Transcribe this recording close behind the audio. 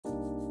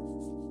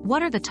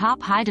What are the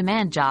top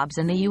high-demand jobs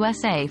in the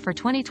USA for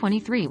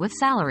 2023 with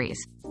salaries?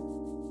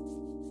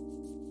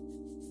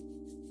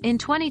 In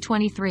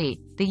 2023,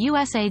 the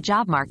USA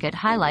job market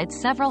highlights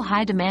several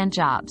high-demand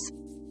jobs.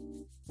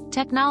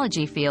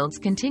 Technology fields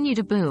continue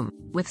to boom,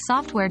 with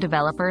software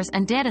developers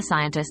and data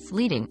scientists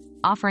leading,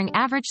 offering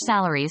average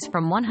salaries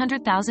from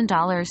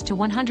 $100,000 to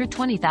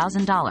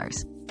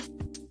 $120,000.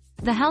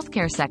 The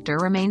healthcare sector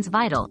remains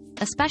vital,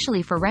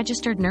 especially for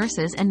registered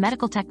nurses and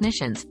medical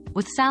technicians,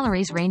 with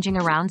salaries ranging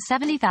around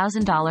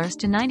 $70,000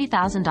 to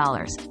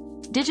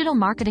 $90,000. Digital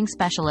marketing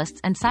specialists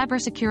and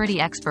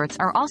cybersecurity experts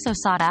are also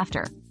sought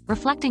after,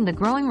 reflecting the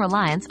growing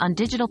reliance on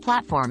digital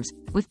platforms,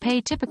 with pay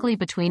typically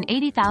between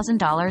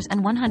 $80,000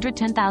 and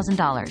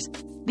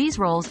 $110,000. These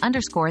roles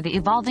underscore the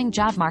evolving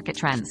job market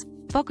trends,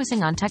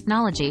 focusing on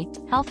technology,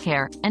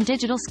 healthcare, and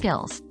digital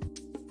skills.